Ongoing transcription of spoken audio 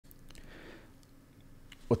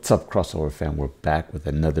What's up, Crossover fam? We're back with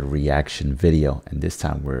another reaction video, and this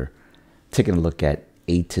time we're taking a look at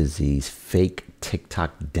A to Z's fake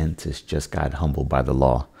TikTok dentist just got humbled by the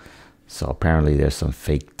law. So apparently there's some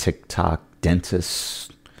fake TikTok dentists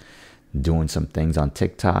doing some things on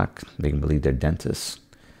TikTok. They can believe they're dentists.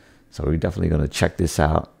 So we're definitely going to check this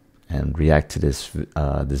out and react to this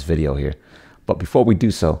this video here. But before we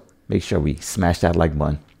do so, make sure we smash that like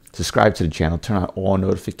button, subscribe to the channel, turn on all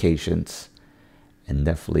notifications, and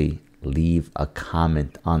definitely leave a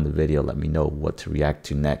comment on the video. Let me know what to react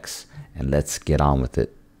to next, and let's get on with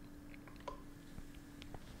it.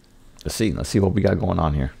 Let's see what we got going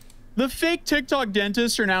on here. The fake TikTok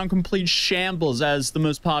dentists are now in complete shambles, as the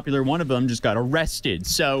most popular one of them just got arrested.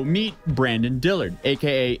 So meet Brandon Dillard,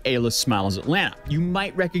 aka A-List Smiles Atlanta. You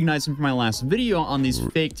might recognize him from my last video on these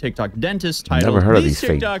fake TikTok dentists titled Never heard of "These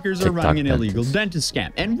these TikTokers are running an illegal dentist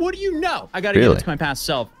scam." And what do you know? I gotta give it to my past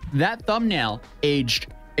self. That thumbnail aged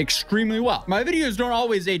extremely well. My videos don't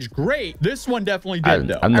always age great. This one definitely did,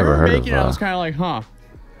 though. I've never heard of it. I was kind of like, huh,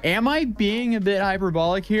 am I being a bit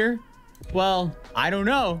hyperbolic here? Well, I don't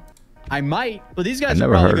know. I might, but these guys are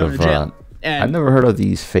probably going to jail. And I've never heard of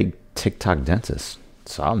these fake TikTok dentists,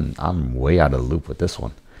 so I'm way out of the loop with this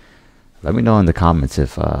one. Let me know in the comments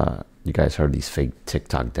if you guys heard of these fake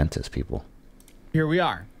TikTok dentist people. Here we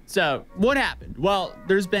are. So what happened? Well,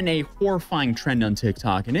 there's been a horrifying trend on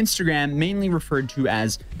TikTok and Instagram, mainly referred to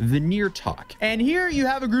as veneer talk. And here you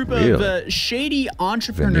have a group of shady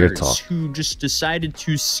entrepreneurs who just decided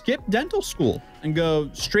to skip dental school and go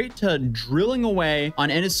straight to drilling away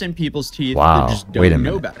on innocent people's teeth that just don't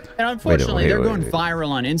know better. And unfortunately, they're going viral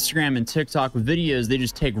on Instagram and TikTok with videos they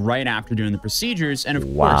just take right after doing the procedures. And of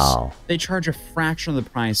course, they charge a fraction of the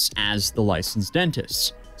price as the licensed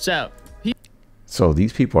dentists. So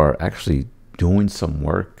these people are actually doing some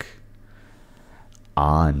work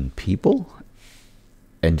on people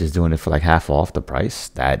and just doing it for like half off the price.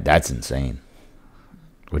 That's insane.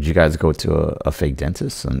 Would you guys go to a fake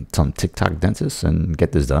dentist and some TikTok dentist and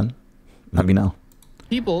get this done? Let me know.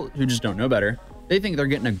 People who just don't know better, they think they're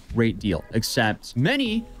getting a great deal, except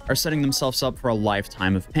many are setting themselves up for a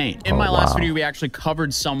lifetime of pain. In my last video, we actually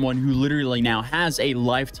covered someone who literally now has a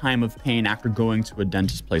lifetime of pain after going to a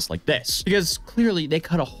dentist place like this, because clearly they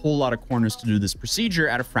cut a whole lot of corners to do this procedure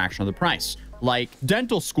at a fraction of the price. Like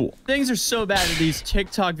dental school. Things are so bad that these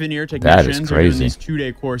TikTok veneer technicians are doing these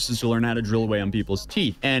 2-day courses to learn how to drill away on people's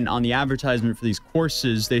teeth. And on the advertisement for these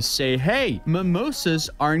courses, they say, hey, mimosas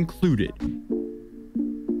are included.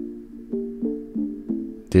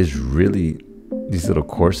 There's really these little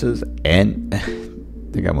courses and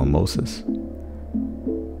they got mimosas.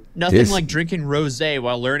 Nothing like drinking rosé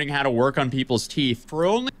while learning how to work on people's teeth for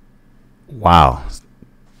only... Wow.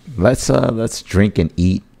 Let's drink and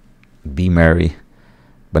eat, be merry,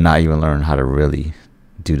 but not even learn how to really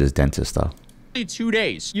do this dentist stuff. 2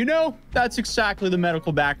 days. You know, that's exactly the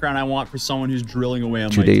medical background I want for someone who's drilling away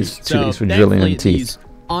on 2 my days, teeth. 2 days for drilling in teeth.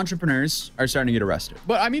 Entrepreneurs are starting to get arrested.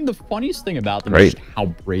 But I mean, the funniest thing about them is how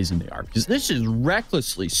brazen they are, because this is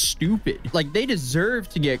recklessly stupid. Like, they deserve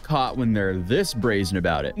to get caught when they're this brazen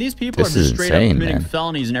about it. These people are just straight up committing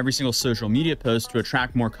felonies in every single social media post to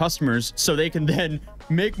attract more customers so they can then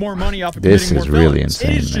make more money off of committing more felonies. Really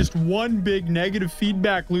insane, it is just one big negative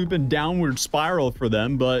feedback loop and downward spiral for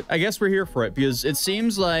them. But I guess we're here for it, because it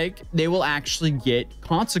seems like they will actually get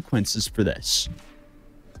consequences for this.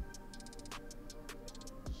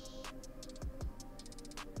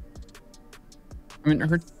 I mean,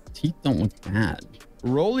 her teeth don't look bad.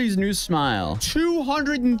 Rolly's new smile.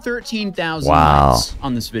 213,000 likes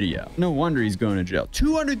on this video. No wonder he's going to jail.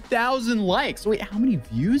 200,000 likes. Wait, how many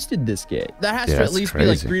views did this get? That has to at least be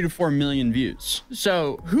like 3 to 4 million views.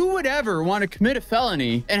 So who would ever want to commit a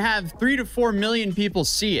felony and have 3 to 4 million people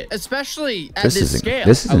see it? Especially at this scale.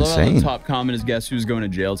 This is insane. I love how the top comment is, guess who's going to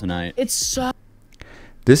jail tonight? It's so...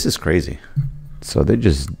 This is crazy. So they're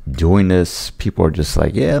just doing this. People are just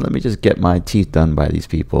like, yeah, let me just get my teeth done by these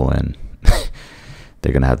people, and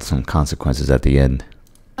they're gonna have some consequences at the end.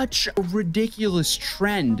 Such a ridiculous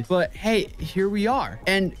trend, but hey, here we are.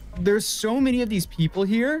 And there's so many of these people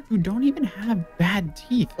here who don't even have bad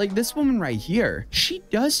teeth. Like this woman right here, she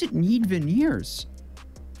doesn't need veneers.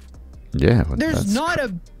 Yeah, there's not a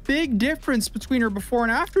big difference between her before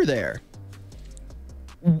and after there.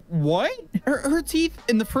 What? Her teeth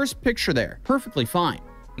in the first picture there, perfectly fine.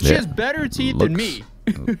 She has better teeth than me.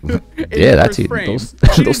 Yeah, that teeth,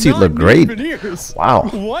 those teeth look great. Veneers. Wow.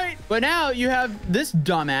 What? But now you have this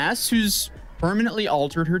dumbass who's permanently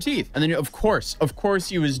altered her teeth. And then of course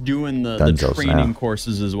he was doing the training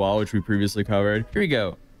courses as well, which we previously covered. Here we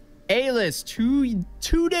go. A-list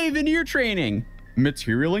two-day veneer training,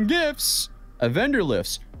 material and gifts. a vendor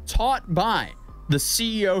lifts taught by the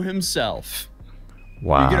CEO himself.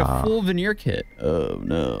 Wow. You get a full veneer kit. Oh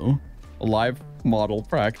no. A live model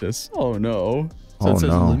practice. Oh no. So it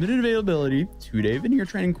says limited availability, 2-day veneer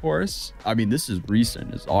training course. I mean, this is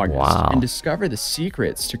recent, it's August. Wow. And discover the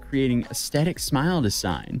secrets to creating aesthetic smile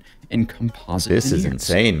design in composite This veneers. is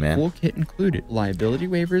insane, man. Full kit included. Liability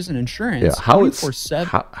waivers and insurance. Yeah,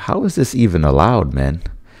 how is this even allowed, man?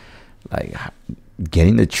 Like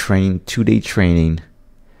getting the train, 2-day training,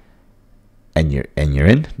 and you're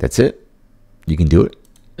in. That's it. You can do it.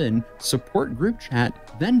 Support group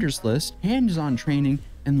chat, vendors list, hands-on training,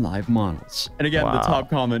 and live models. And again, the top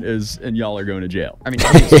comment is, and y'all are going to jail. I mean,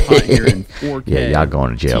 he's caught here in 4K. Yeah, y'all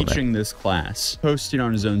going to jail, teaching this class, posted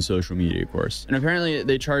on his own social media course. And apparently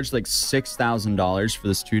they charged like $6,000 for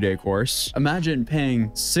this 2-day course. Imagine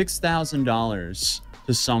paying $6,000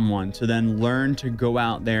 to someone to then learn to go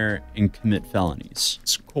out there and commit felonies.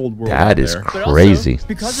 It's a cold world. That is crazy. Also,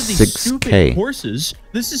 because of these stupid courses,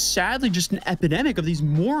 this is sadly just an epidemic of these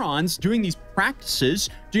morons doing these practices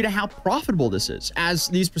due to how profitable this is. As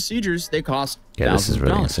these procedures, they cost thousands of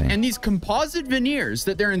dollars. Insane. And these composite veneers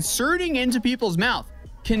that they're inserting into people's mouth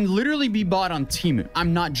can literally be bought on Temu.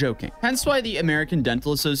 I'm not joking. Hence why the American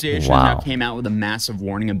Dental Association now came out with a massive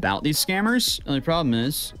warning about these scammers. The only problem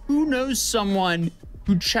is, who knows someone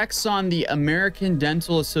who checks on the American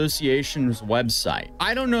Dental Association's website?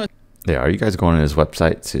 I don't know. Yeah, are you guys going to his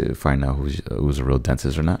website to find out who's a real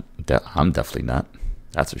dentist or not? I'm definitely not.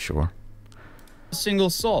 That's for sure. A single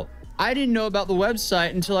soul. I didn't know about the website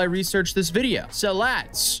until I researched this video. So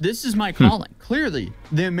lads, this is my calling. Clearly,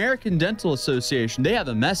 the American Dental Association, they have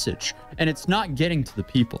a message, and it's not getting to the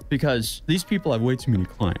people because these people have way too many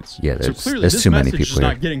clients. Yeah, so clearly there's this too many message people is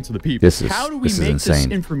not getting to the people. How do we make this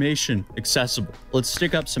information accessible? Let's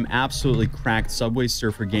stick up some absolutely cracked Subway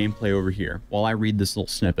Surfer gameplay over here while I read this little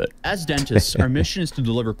snippet. As dentists, our mission is to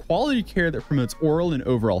deliver quality care that promotes oral and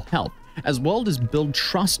overall health, as well as build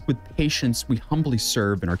trust with patients we humbly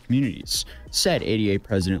serve in our communities, said ADA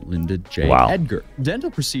President Linda J. Edgar.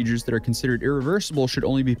 Dental procedures that are considered irreversible should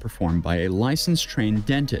only be performed by a licensed trained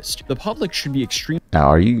dentist. The public should be extremely... Now,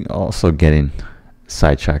 are you also getting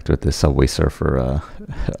sidetracked with this Subway Surfer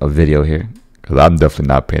a video here? Because I'm definitely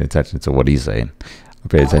not paying attention to what he's saying. I'm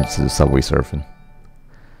paying attention to the Subway Surfing.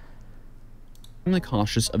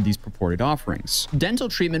 Cautious of these purported offerings. Dental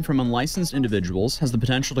treatment from unlicensed individuals has the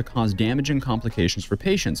potential to cause damaging complications for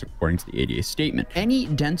patients, according to the ADA statement. Any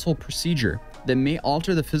dental procedure that may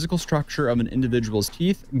alter the physical structure of an individual's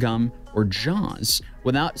teeth, gum, or jaws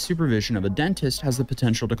without supervision of a dentist has the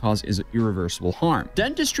potential to cause irreversible harm.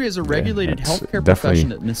 Dentistry is a regulated healthcare profession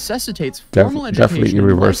that necessitates formal education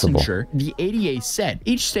and licensure, the ADA said.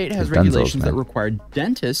 Each state has regulations that require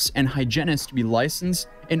dentists and hygienists to be licensed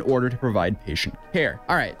in order to provide patient care.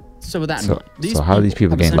 All right, so with that in mind, how do these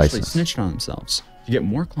people gain license? Snitched on themselves to get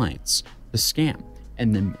more clients, to scam,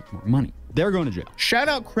 and then make more money. They're going to jail. Shout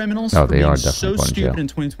out criminals for being so stupid in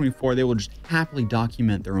 2024. They will just happily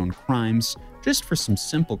document their own crimes just for some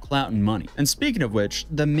simple clout and money. And speaking of which,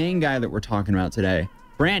 the main guy that we're talking about today,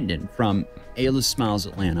 Brandon from A-List Smiles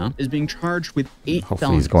Atlanta, is being charged with 8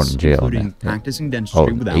 felonies, going to jail, including practicing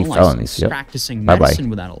dentistry without a license, practicing medicine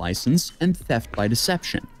without a license, and theft by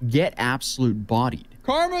deception. Get absolute bodied.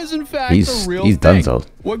 Karma is in fact a real thing. Dunzo.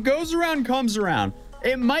 What goes around comes around.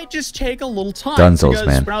 It might just take a little time. Dunzos,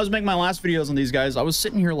 man. When I was making my last videos on these guys, I was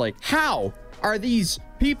sitting here like, how are these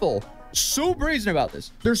people so brazen about this?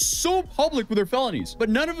 They're so public with their felonies, but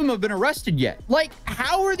none of them have been arrested yet. Like,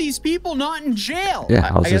 how are these people not in jail?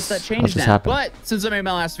 Yeah, I guess that changed now. But since I made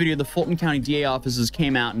my last video, the Fulton County DA offices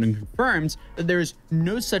came out and confirmed that there is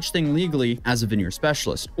no such thing legally as a veneer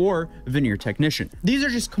specialist or veneer technician. These are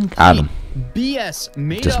just complete BS,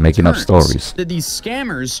 made up making up stories that these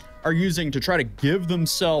scammers are using to try to give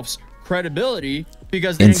themselves credibility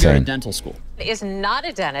because they didn't go to dental school. Is not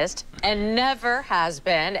a dentist and never has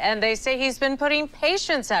been, and they say he's been putting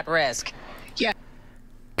patients at risk. Yeah.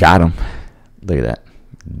 Got him. Look at that.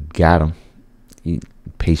 Got him.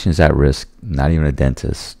 Patients at risk, not even a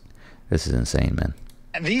dentist. This is insane, man.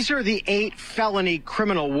 These are the 8 felony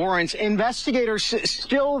criminal warrants. Investigators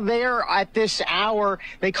still there at this hour.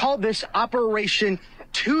 They called this Operation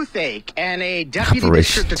Toothache, and a deputy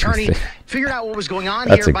district attorney figured out what was going on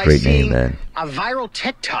here by seeing a viral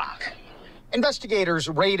TikTok. Investigators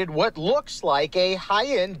raided what looks like a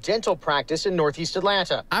high-end dental practice in Northeast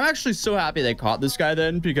Atlanta. I'm actually so happy they caught this guy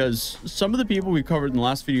then, because some of the people we covered in the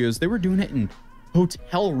last videos, they were doing it in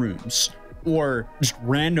hotel rooms, or just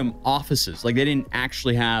random offices. Like they didn't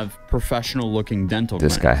actually have professional looking dental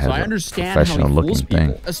clinics. This guy has so I a understand professional how he fools looking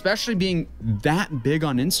people, thing. especially being that big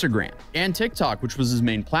on Instagram and TikTok, which was his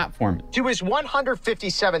main platform. To his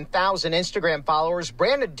 157,000 Instagram followers,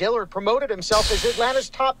 Brandon Dillard promoted himself as Atlanta's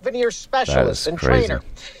top veneer specialist and trainer.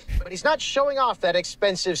 But he's not showing off that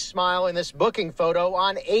expensive smile in this booking photo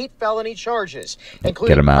on 8 felony charges,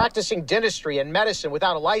 including practicing dentistry and medicine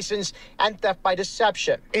without a license and theft by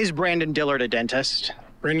deception. Is Brandon Dillard a dentist?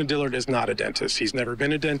 Brandon Dillard is not a dentist. He's never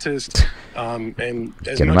been a dentist. And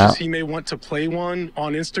as much as he may want to play one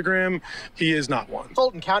on Instagram, he is not one.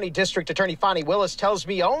 Fulton County District Attorney Fonnie Willis tells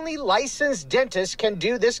me only licensed dentists can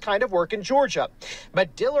do this kind of work in Georgia.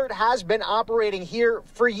 But Dillard has been operating here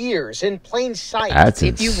for years in plain sight. That's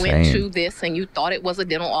if you insane. went to this and you thought it was a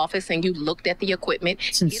dental office and you looked at the equipment,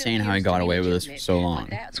 it's insane how he got away with this for so long.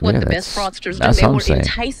 That's what the best fraudsters do. They were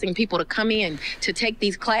enticing people to come in to take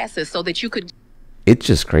these classes so that you could. It's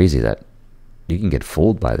just crazy that you can get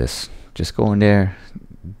fooled by this. Just go in there,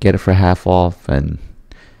 get it for half off, and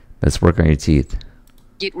let's work on your teeth.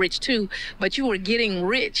 Get rich too, but you were getting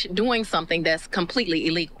rich doing something that's completely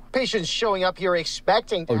illegal. Patients showing up here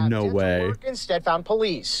expecting to have dental work instead found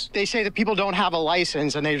police. They say that people don't have a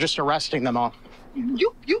license and they're just arresting them all.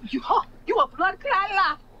 You a blood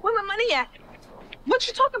clot. Where my money at? What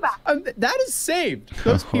you talking about? That is saved.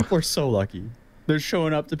 Those people are so lucky. They're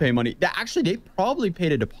showing up to pay money. Actually, they probably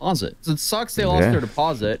paid a deposit. So it sucks they lost their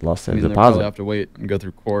deposit. Lost their They'll deposit. probably have to wait and go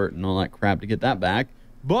through court and all that crap to get that back.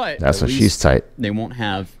 But that's what she's tight. They won't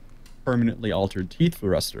have permanently altered teeth for the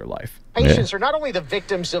rest of their life. Patients are not only the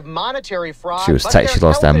victims of monetary fraud, she was tight. She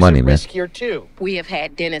lost that money, man. Here too. We have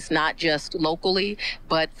had dentists not just locally,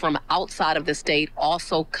 but from outside of the state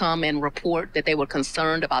also come and report that they were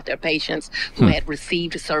concerned about their patients who had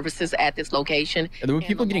received services at this location. And there were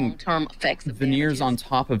people getting long-term effects of veneers on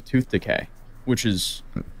top of tooth decay, which is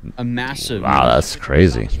a massive. Wow, that's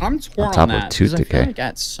crazy. I'm torn on top that, of tooth decay. I feel like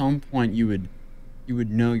at some point you would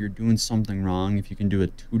know you're doing something wrong if you can do a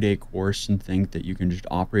 2-day course and think that you can just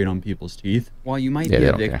operate on people's teeth. While you might be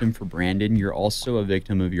a victim for Brandon, you're also a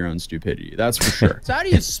victim of your own stupidity. That's for sure. So how do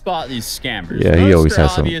you spot these scammers? Yeah, he always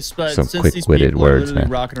has some since quick-witted words, man.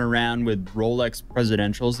 Rocking around with Rolex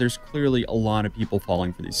presidentials, there's clearly a lot of people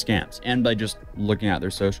falling for these scams. And by just looking at their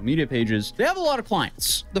social media pages, they have a lot of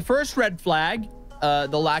clients. The first red flag, the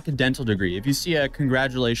lack of dental degree. If you see a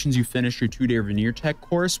congratulations, you finished your 2-day veneer tech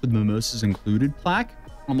course with mimosas included plaque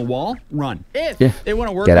on the wall, run. If they want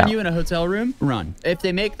to work on you in a hotel room, run. If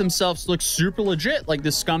they make themselves look super legit like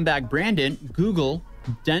this scumbag Brandon, Google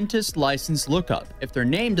dentist license lookup. If their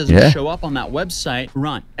name doesn't show up on that website,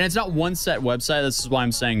 run. And it's not one set website. This is why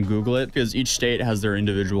I'm saying Google it, because each state has their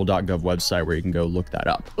individual .gov website where you can go look that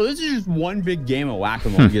up. Well, this is just one big game of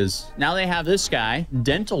whack-a-mole because now they have this guy,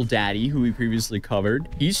 Dental Daddy, who we previously covered.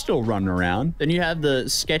 He's still running around. Then you have the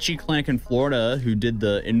sketchy clinic in Florida who did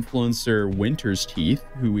the influencer Winter's Teeth,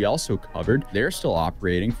 who we also covered. They're still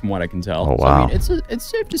operating from what I can tell. Oh, wow. So, I mean, it's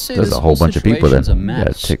safe to say there's this a whole bunch of people there. Yeah,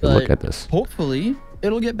 take a look at this. Hopefully,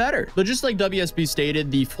 it'll get better. But just like WSB stated,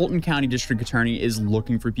 the Fulton County District Attorney is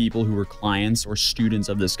looking for people who are clients or students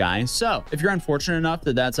of this guy. So if you're unfortunate enough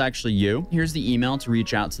that that's actually you, here's the email to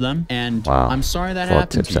reach out to them. And I'm sorry that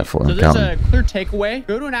happened to you. So there's a clear takeaway.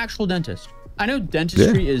 Go to an actual dentist. I know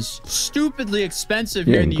dentistry is stupidly expensive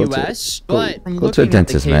here in the U.S., but from looking at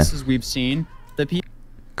the cases we've seen, the people...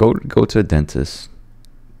 Go to a dentist.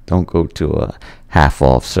 Don't go to a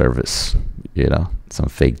half-off service, you know, some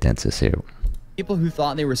fake dentist here. People who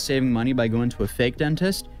thought they were saving money by going to a fake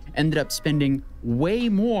dentist ended up spending way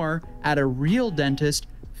more at a real dentist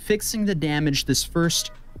fixing the damage this first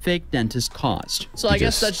fake dentist caused. So I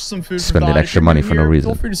guess that's just some food for thought. Spending extra money for no reason.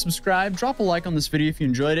 Feel free to subscribe, drop a like on this video if you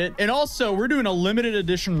enjoyed it. And also, we're doing a limited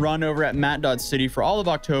edition run over at Matt.City for all of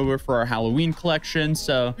October for our Halloween collection.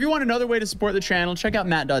 So if you want another way to support the channel, check out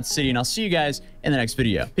Matt.City, and I'll see you guys in the next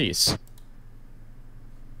video. Peace.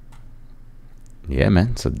 Yeah,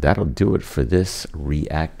 man. So that'll do it for this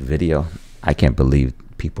react video. I can't believe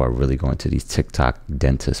people are really going to these TikTok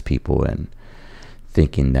dentist people and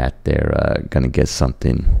thinking that they're going to get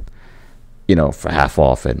something, you know, for half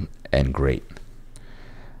off and great.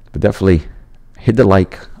 But definitely hit the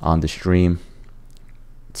like on the stream.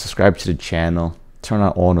 Subscribe to the channel. Turn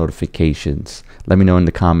on all notifications. Let me know in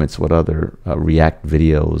the comments what other react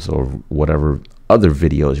videos or whatever other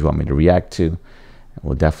videos you want me to react to. And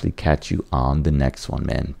we'll definitely catch you on the next one,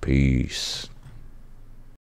 man. Peace.